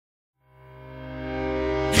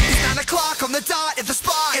o'clock on the dot at the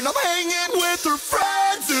spot, and I'm hanging with her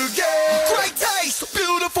friends again. Great taste,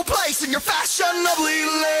 beautiful place, and your fashionably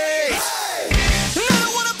late. Hey! And I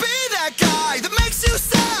don't wanna be that guy that makes you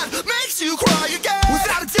sad, makes you cry again.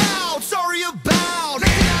 Without a doubt, sorry about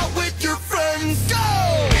hanging out with your friends. Go!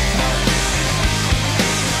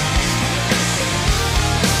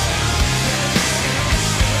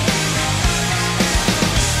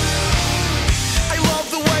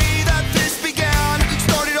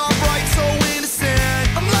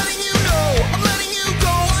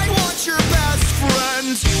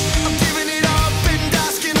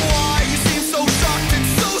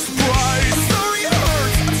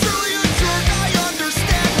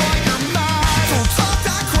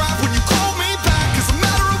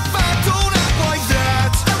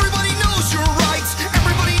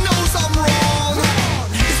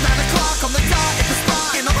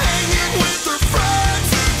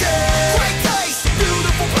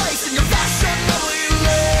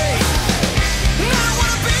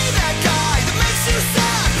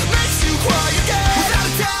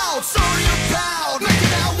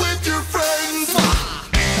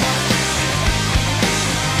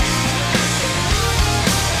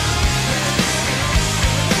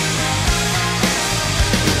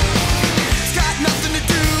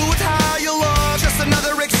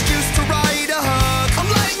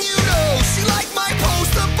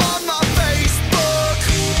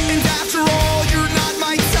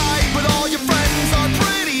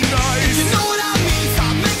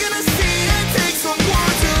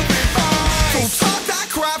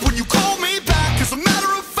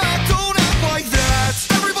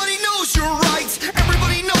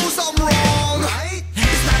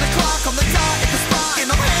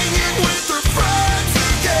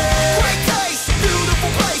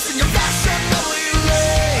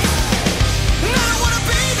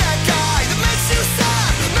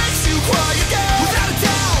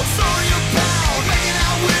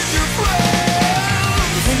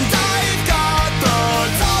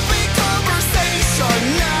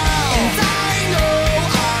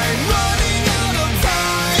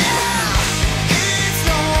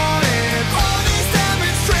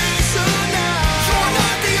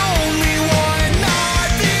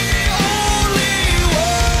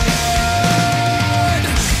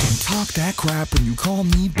 Crap when you call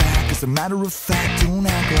me back. As a matter of fact, don't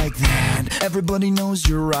act like that. Everybody knows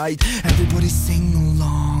you're right. Everybody sing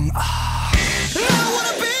along. Ah. And I don't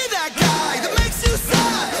wanna be that guy that makes you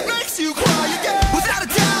sad, makes you cry again. Without a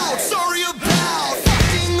doubt, sorry about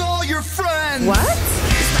fucking all your friends. What?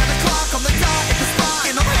 It's 9 o'clock on the dot at the spot,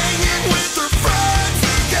 and I'm hanging with her friends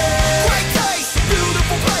again. Great taste,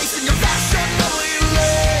 beautiful place, and your fashionably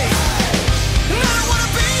late. And I don't wanna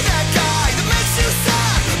be that guy that makes you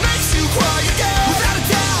sad, makes you cry again. Without a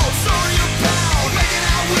doubt, sorry about making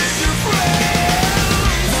out with your friends.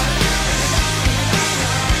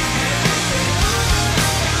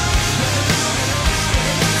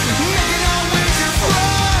 Making out with your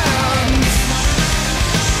friends.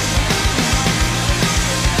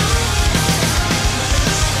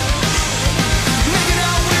 Making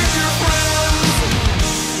out with your friends.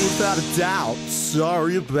 Without a doubt,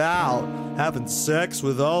 sorry about having sex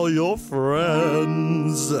with all your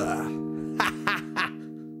friends.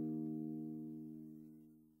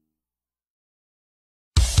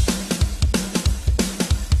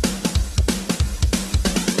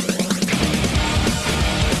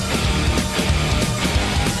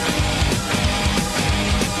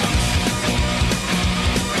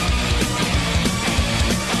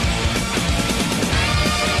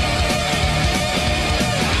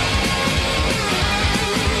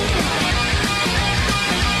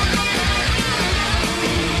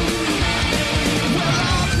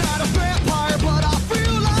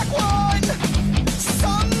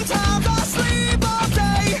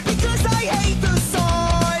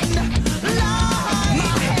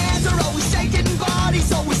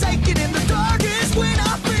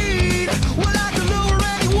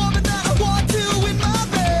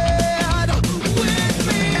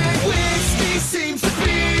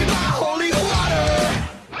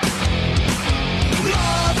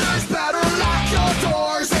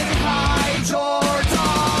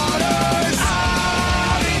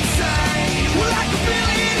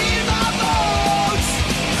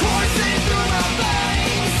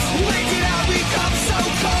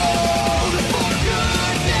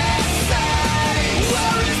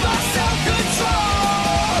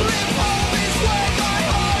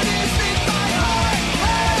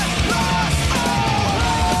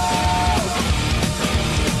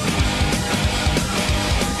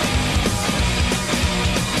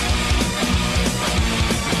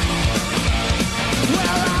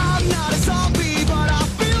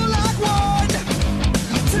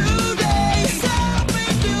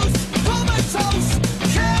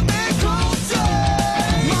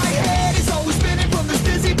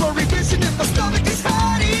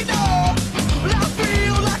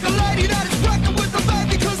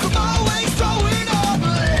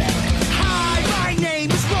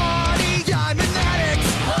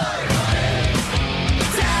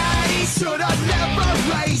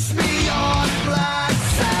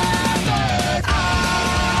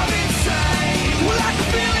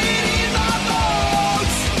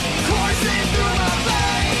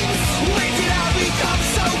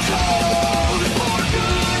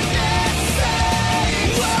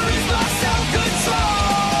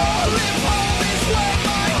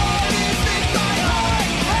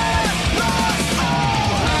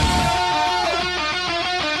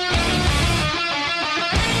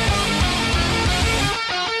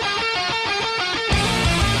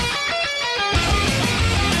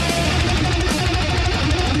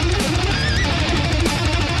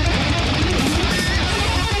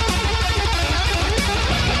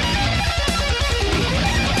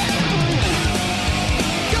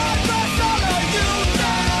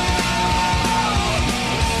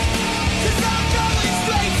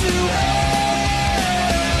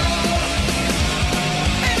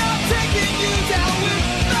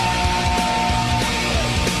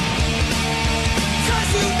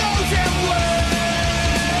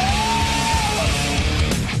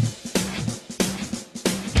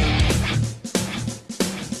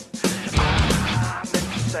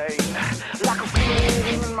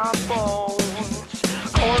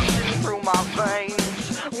 coursing through my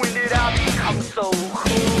veins. When did I become so